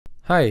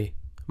Hi,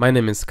 my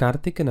name is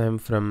Karthik and I'm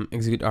from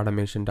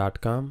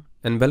executeautomation.com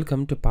and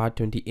welcome to part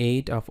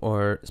 28 of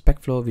our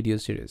Specflow video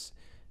series.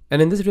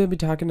 And in this video we'll be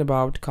talking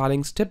about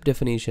calling step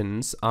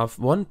definitions of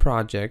one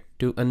project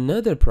to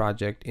another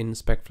project in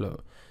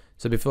Specflow.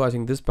 So before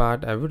watching this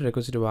part, I would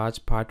request you to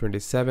watch part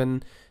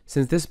 27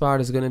 since this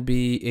part is going to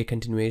be a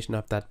continuation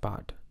of that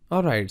part.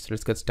 Alright, so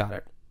let's get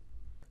started.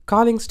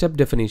 Calling step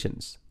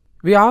definitions.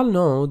 We all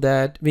know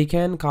that we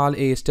can call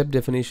a step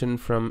definition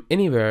from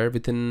anywhere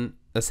within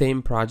the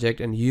same project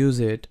and use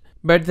it,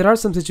 but there are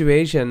some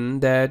situations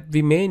that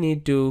we may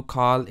need to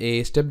call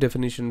a step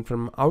definition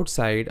from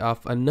outside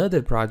of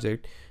another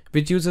project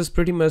which uses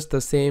pretty much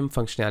the same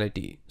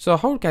functionality. So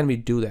how can we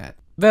do that?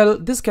 Well,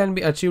 this can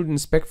be achieved in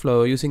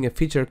Specflow using a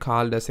feature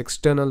called as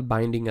external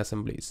binding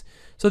assemblies.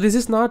 So this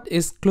is not an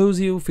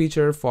exclusive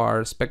feature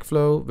for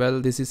Specflow.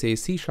 Well, this is a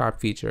C#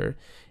 feature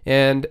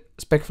and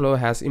Specflow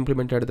has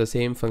implemented the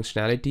same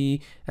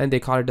functionality and they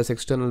call it as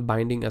external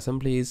binding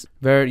assemblies,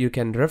 where you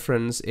can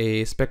reference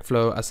a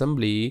Specflow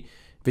assembly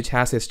which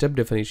has a step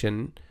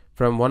definition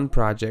from one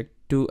project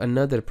to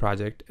another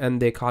project,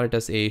 and they call it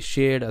as a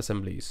shared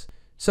assemblies.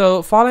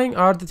 So following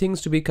are the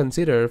things to be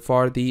considered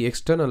for the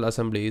external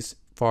assemblies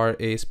for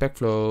a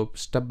Specflow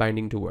step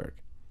binding to work.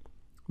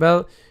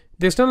 Well,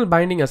 the external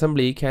binding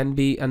assembly can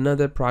be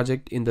another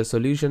project in the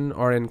solution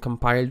or in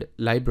compiled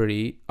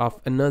library of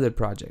another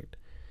project.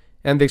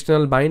 And the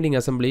external binding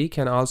assembly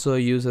can also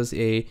use as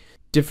a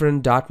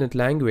different .NET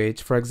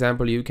language. For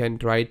example, you can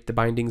write the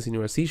bindings in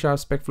your C#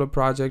 Specflow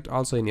project,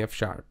 also in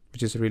F#,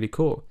 which is really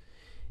cool.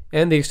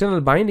 And the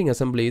external binding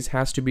assemblies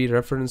has to be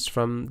referenced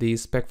from the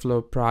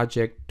Specflow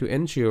project to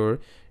ensure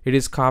it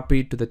is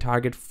copied to the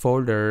target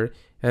folder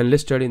and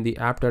listed in the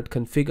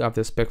app.config of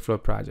the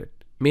Specflow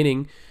project.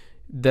 Meaning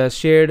the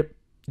shared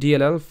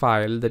DLL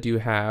file that you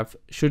have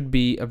should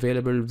be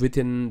available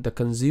within the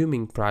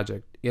consuming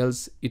project,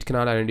 else it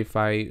cannot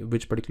identify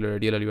which particular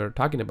DLL you are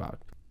talking about.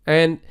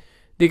 And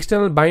the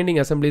external binding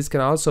assemblies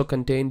can also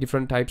contain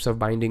different types of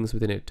bindings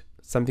within it.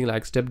 Something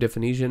like step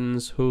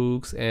definitions,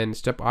 hooks, and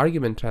step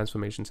argument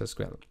transformations as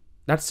well.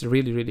 That's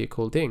really a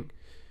cool thing.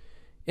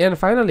 And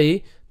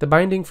finally, the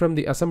binding from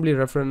the assembly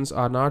reference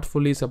are not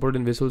fully supported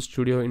in Visual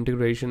Studio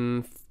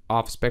integration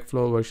of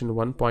Specflow version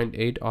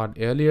 1.8 or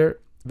earlier.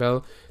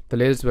 Well, the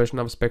latest version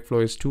of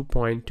Specflow is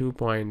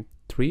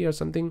 2.2.3 or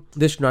something.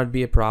 This should not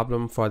be a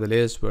problem for the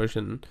latest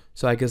version.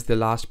 So I guess the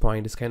last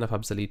point is kind of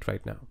obsolete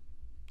right now.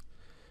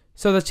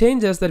 So the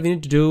changes that we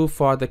need to do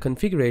for the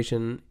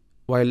configuration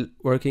while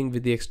working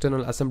with the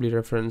external assembly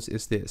reference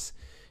is this.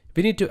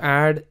 We need to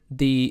add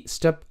the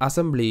step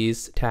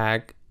assemblies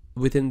tag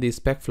within the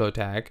Specflow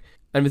tag,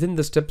 and within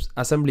the steps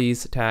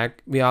assemblies tag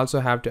we also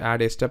have to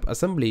add a step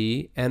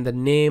assembly and the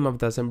name of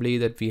the assembly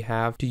that we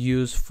have to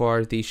use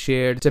for the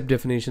shared step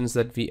definitions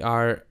that we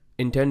are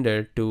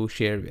intended to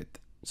share with.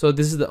 So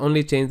this is the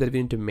only change that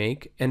we need to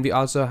make, and we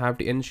also have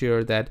to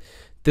ensure that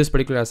this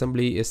particular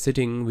assembly is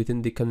sitting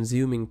within the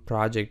consuming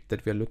project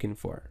that we are looking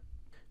for.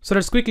 So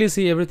let's quickly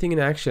see everything in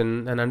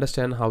action and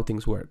understand how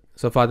things work.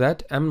 So for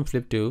that, I'm going to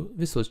flip to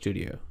Visual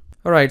Studio.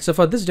 Alright, so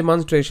for this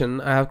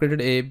demonstration, I have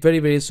created a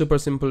very super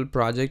simple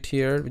project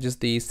here, which is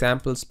the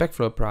sample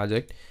Specflow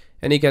project.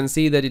 And you can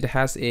see that it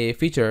has a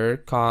feature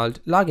called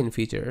login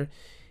feature.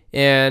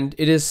 And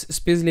it is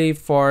specially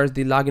for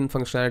the login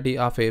functionality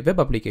of a web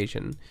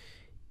application.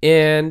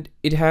 And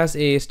it has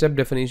a step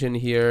definition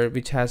here,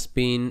 which has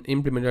been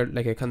implemented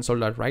like a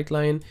console.write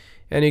line.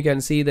 And you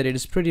can see that it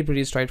is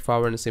pretty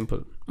straightforward and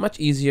simple. Much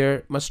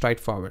easier, much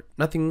straightforward.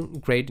 Nothing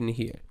great in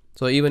here.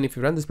 So even if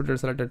you run this particular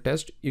selected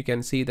test, you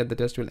can see that the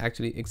test will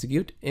actually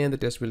execute and the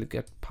test will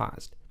get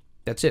passed.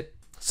 That's it.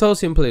 So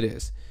simple it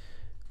is.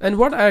 And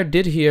what I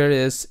did here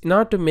is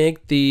not to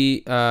make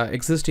the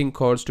existing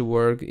codes to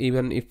work,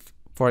 even if,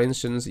 for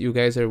instance, you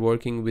guys are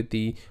working with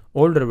the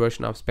older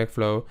version of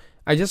Specflow.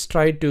 I just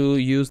tried to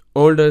use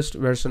oldest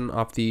version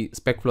of the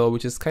Specflow,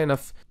 which is kind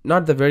of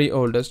not the very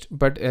oldest,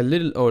 but a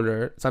little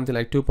older, something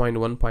like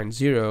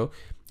 2.1.0,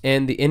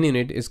 and the N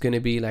unit is going to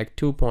be like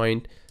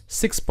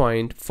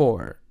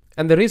 2.6.4.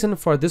 And the reason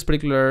for this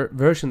particular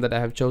version that I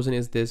have chosen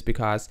is this,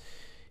 because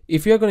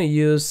if you're going to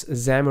use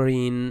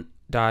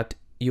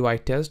Xamarin.UI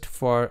test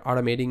for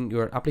automating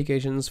your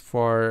applications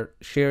for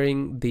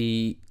sharing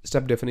the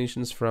step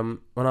definitions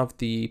from one of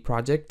the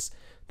projects,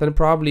 then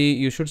probably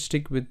you should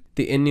stick with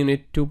the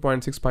NUnit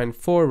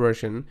 2.6.4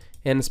 version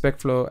and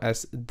Specflow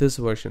as this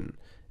version.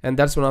 And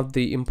that's one of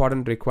the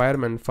important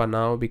requirement for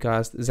now,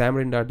 because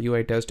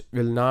Xamarin.UI test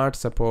will not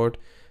support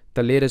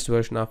the latest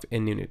version of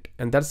NUnit.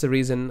 And that's the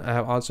reason I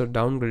have also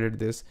downgraded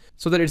this,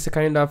 so that it's a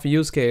kind of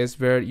use case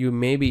where you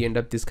maybe end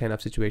up this kind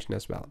of situation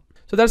as well.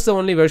 So that's the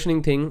only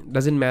versioning thing.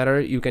 Doesn't matter,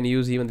 you can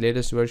use even the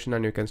latest version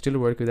and you can still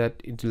work with that.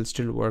 It will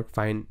still work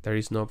fine. There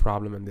is no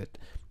problem in it.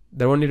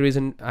 The only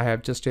reason I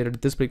have just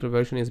stated this particular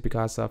version is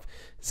because of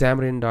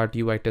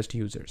Xamarin.UI test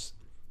users.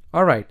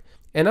 Alright,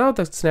 and now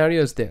the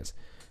scenario is this.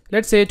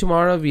 Let's say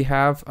tomorrow we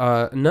have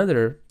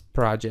another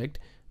project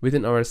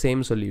within our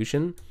same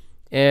solution,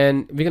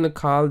 and we're going to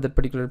call that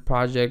particular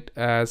project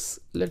as,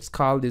 let's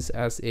call this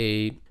as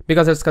a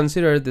because let's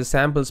consider the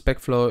sample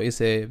Specflow is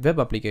a web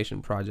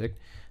application project.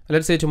 And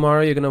let's say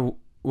tomorrow you're gonna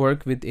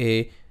work with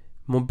a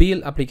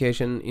mobile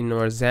application in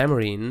our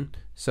Xamarin.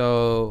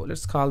 So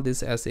let's call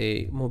this as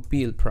a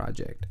mobile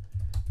project.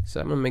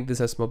 So I'm gonna make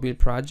this as mobile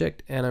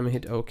project and I'm gonna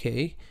hit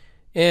OK.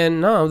 And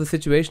now the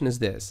situation is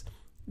this: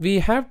 we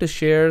have to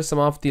share some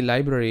of the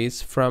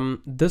libraries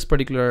from this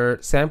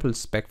particular sample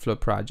Specflow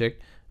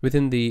project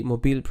within the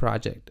mobile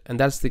project, and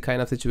that's the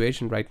kind of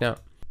situation right now.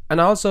 And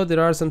also there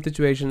are some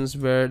situations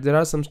where there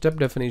are some step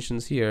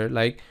definitions here,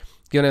 like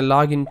you're gonna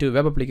log into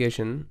web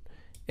application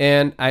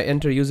and I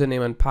enter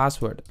username and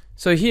password.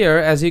 So here,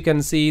 as you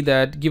can see,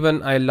 that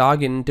given I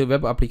log into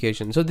web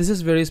application, so this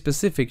is very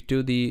specific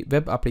to the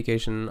web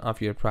application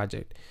of your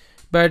project.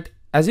 But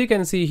as you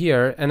can see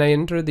here, and I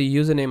enter the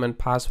username and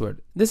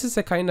password, this is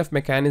a kind of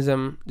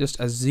mechanism. Just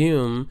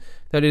assume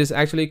that it is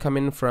actually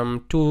coming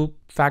from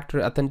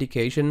two-factor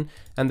authentication,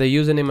 and the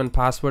username and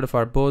password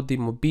for both the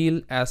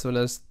mobile as well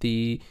as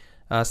the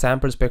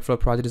sample Specflow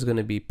project is going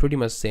to be pretty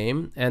much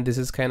same. And this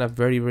is kind of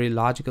very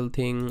logical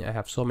thing. I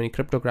have so many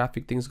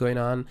cryptographic things going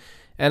on,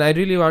 and I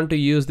really want to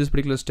use this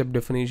particular step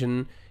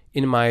definition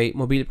in my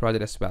mobile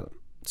project as well.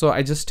 So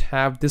I just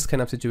have this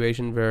kind of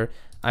situation where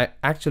I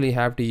actually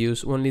have to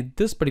use only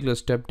this particular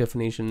step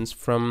definitions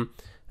from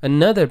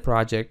another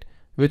project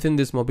within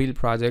this mobile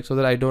project, so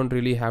that I don't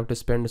really have to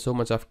spend so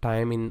much of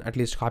time in at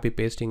least copy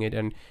pasting it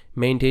and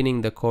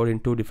maintaining the code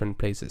in two different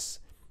places.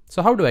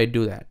 So how do I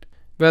do that?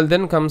 Well,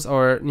 then comes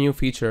our new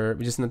feature,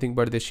 which is nothing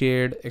but the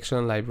shared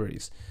external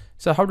libraries.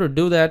 So how to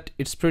do that?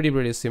 It's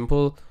pretty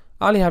simple.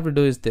 All you have to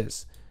do is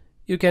this.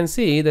 You can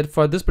see that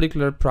for this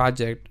particular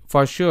project,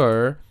 for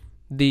sure,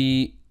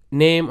 the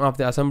name of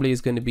the assembly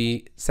is going to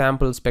be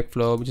sample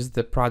Specflow, which is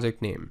the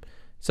project name.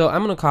 So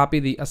I'm going to copy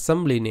the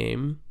assembly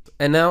name,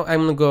 and now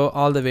I'm going to go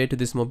all the way to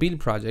this mobile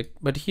project.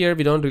 But here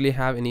we don't really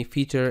have any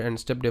feature and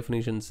step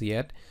definitions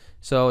yet.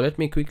 So let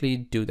me quickly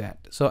do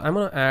that. So I'm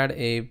going to add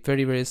a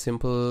very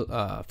simple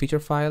feature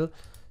file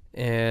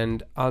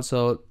and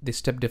also the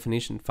step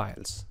definition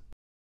files.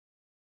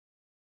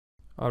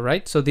 All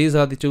right, so these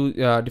are the two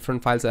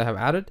different files I have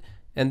added,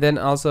 and then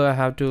also I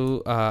have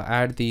to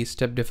add the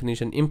step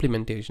definition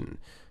implementation.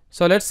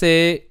 So let's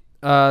say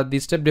the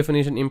step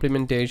definition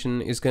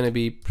implementation is going to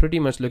be pretty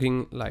much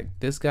looking like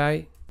this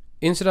guy.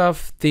 Instead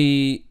of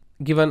the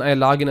given I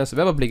log in as a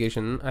web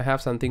application, I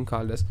have something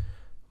called as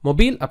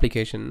mobile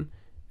application,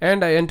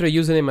 and I enter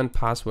username and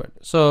password.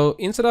 So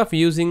instead of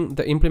using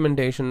the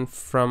implementation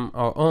from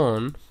our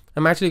own,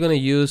 I'm actually going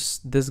to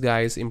use this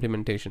guy's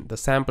implementation, the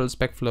sample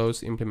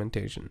Specflow's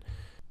implementation.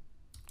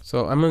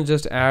 So I'm going to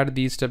just add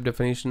these step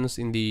definitions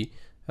in the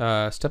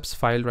steps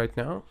file right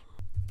now.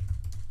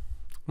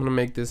 I'm going to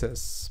make this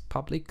as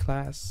public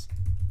class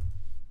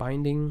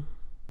binding,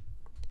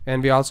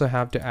 and we also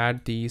have to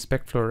add the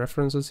Specflow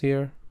references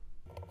here.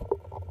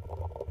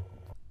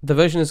 The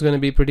version is going to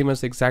be pretty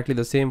much exactly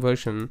the same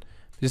version,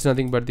 which is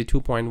nothing but the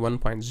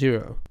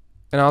 2.1.0.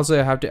 And also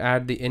I have to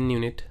add the N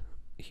unit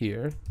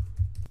here,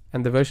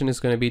 and the version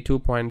is going to be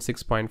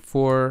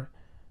 2.6.4,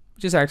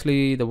 which is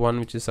actually the one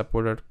which is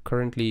supported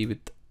currently with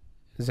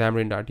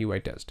Xamarin.UI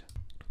test.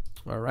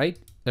 All right,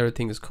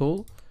 everything is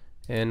cool,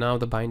 and now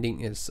the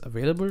binding is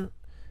available.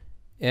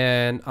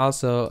 And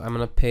also I'm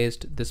going to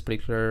paste this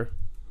particular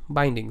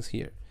bindings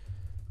here.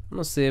 I'm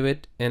going to save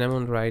it, and I'm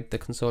going to write the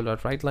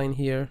console.write line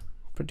here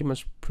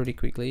pretty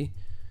quickly.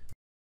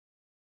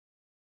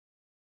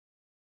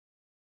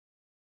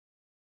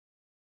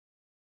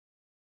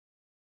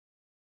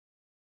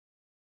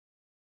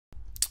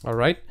 All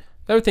right,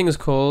 everything is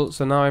cool.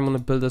 So now I'm going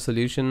to build a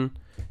solution,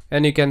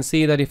 and you can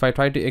see that if I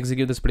try to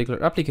execute this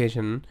particular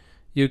application,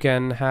 you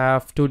can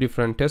have two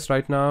different tests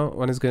right now.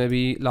 One is going to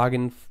be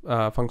login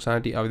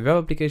functionality of the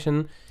web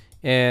application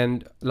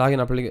and login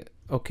application.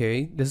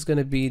 Okay, this is going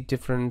to be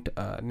different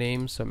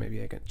names, so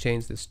maybe I can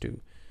change this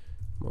to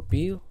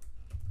mobile.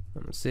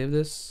 I'm going to save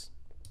this,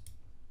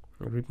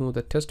 remove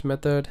the test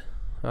method,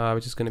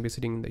 which is going to be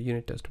sitting in the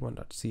unit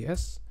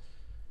test1.cs.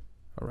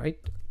 all right,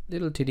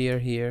 little TDR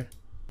here.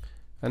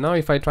 And now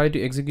if I try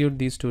to execute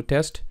these two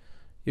tests,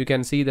 you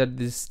can see that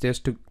this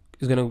test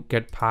is going to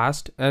get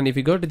passed. And if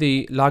you go to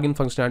the login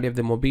functionality of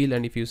the mobile,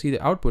 and if you see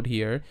the output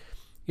here,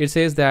 it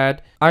says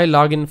that I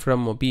login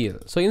from mobile.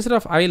 So instead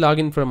of I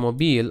login from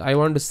mobile, I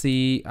want to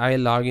see I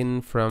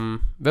login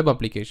from web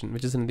application,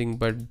 which is nothing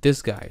but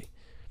this guy.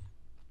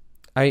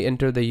 I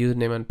enter the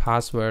username and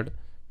password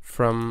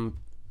from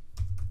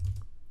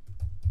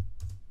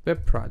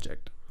web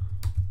project,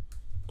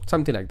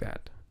 something like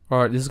that.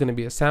 Or this is going to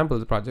be a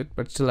sample project,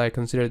 but still I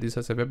consider this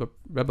as a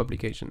web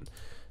application.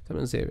 So I'm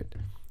going to save it.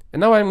 And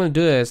now what I'm going to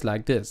do is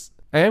like this.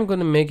 I am going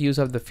to make use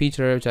of the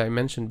feature which I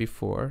mentioned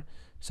before.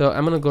 So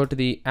I'm going to go to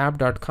the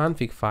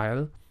app.config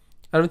file,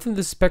 and within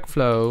the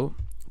Specflow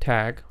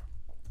tag,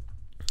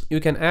 you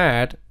can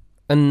add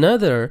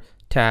another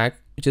tag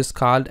which is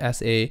called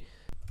as a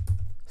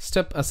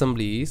step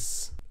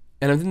assemblies.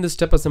 And within the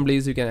step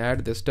assemblies, you can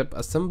add the step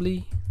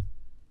assembly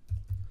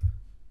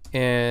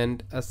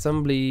and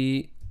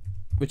assembly,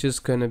 which is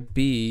going to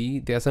be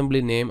the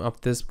assembly name of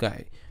this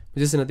guy,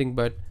 which is nothing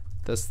but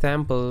the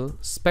sample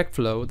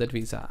Specflow that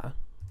we saw.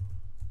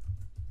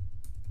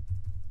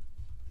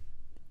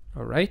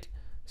 All right,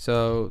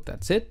 so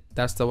that's it.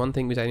 That's the one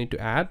thing which I need to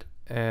add,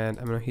 and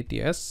I'm gonna hit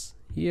the S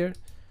here.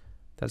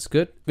 That's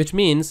good, which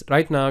means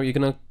right now you're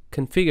gonna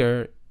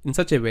configure in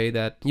such a way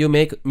that you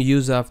make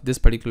use of this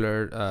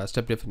particular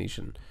step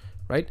definition,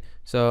 right?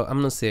 So I'm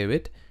gonna save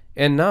it,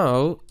 and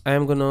now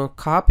I'm gonna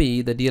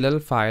copy the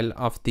DLL file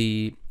of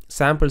the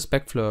sample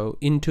Specflow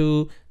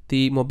into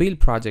the mobile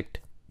project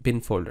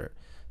bin folder.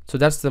 So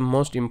that's the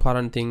most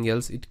important thing,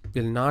 else it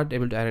will not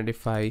able to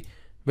identify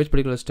which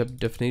particular step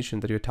definition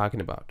that you're talking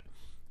about.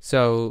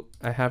 So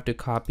I have to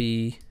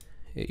copy.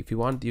 If you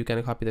want, you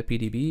can copy the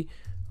PDB,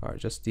 or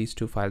just these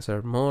two files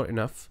are more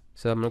enough.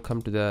 So I'm gonna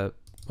come to the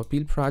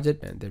mobile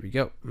project, and there we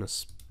go. I'm gonna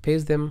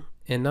paste them,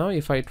 and now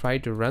if I try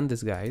to run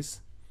this,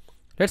 guys,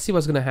 let's see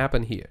what's gonna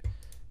happen here.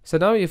 So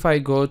now if I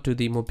go to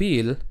the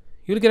mobile,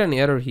 you'll get an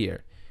error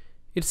here.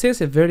 It says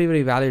a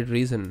very valid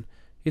reason.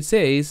 It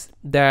says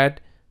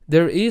that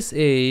there is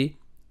a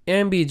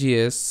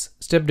ambiguous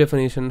step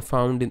definition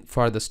found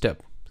for the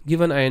step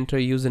given I enter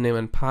username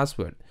and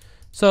password.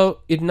 So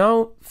it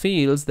now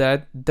feels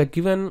that the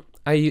given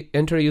I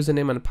enter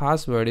username and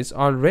password is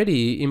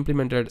already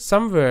implemented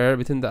somewhere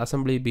within the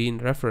assembly being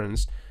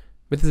referenced,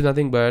 which is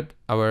nothing but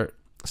our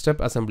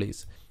step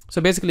assemblies.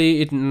 So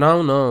basically it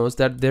now knows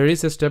that there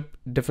is a step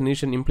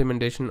definition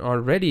implementation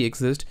already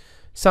exists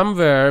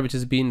somewhere which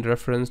is being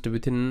referenced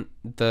within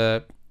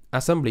the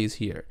assemblies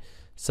here.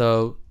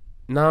 So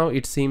now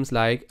it seems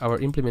like our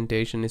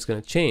implementation is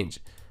going to change.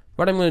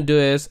 What I'm going to do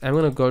is I'm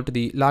going to go to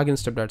the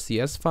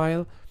loginstep.cs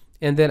file,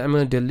 and then I'm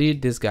going to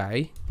delete this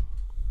guy,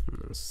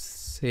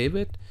 save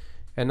it,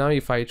 and now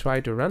if I try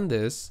to run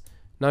this,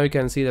 now you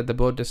can see that the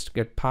both just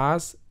get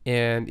passed.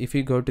 And if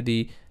you go to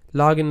the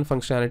login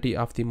functionality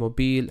of the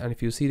mobile, and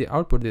if you see the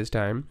output this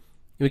time,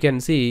 you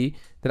can see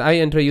that I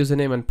enter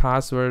username and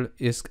password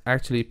is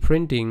actually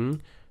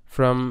printing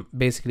from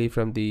basically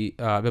from the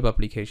web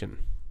application,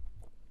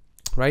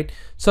 right?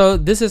 So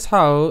this is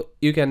how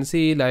you can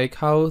see like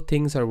how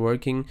things are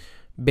working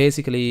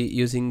basically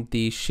using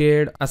the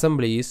shared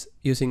assemblies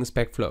using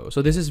Specflow.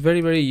 So this is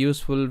very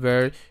useful,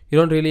 where you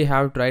don't really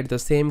have to write the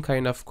same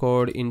kind of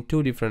code in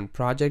two different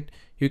projects.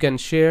 You can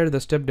share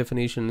the step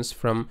definitions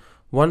from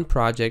one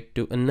project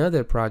to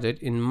another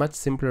project in much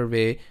simpler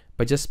way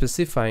by just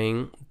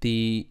specifying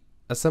the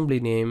assembly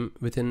name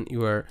within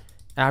your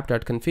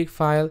app.config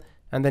file,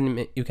 and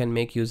then you can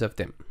make use of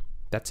them.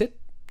 That's it.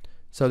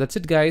 So that's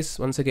it, guys.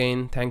 Once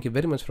again, thank you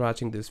very much for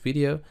watching this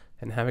video,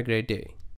 and have a great day.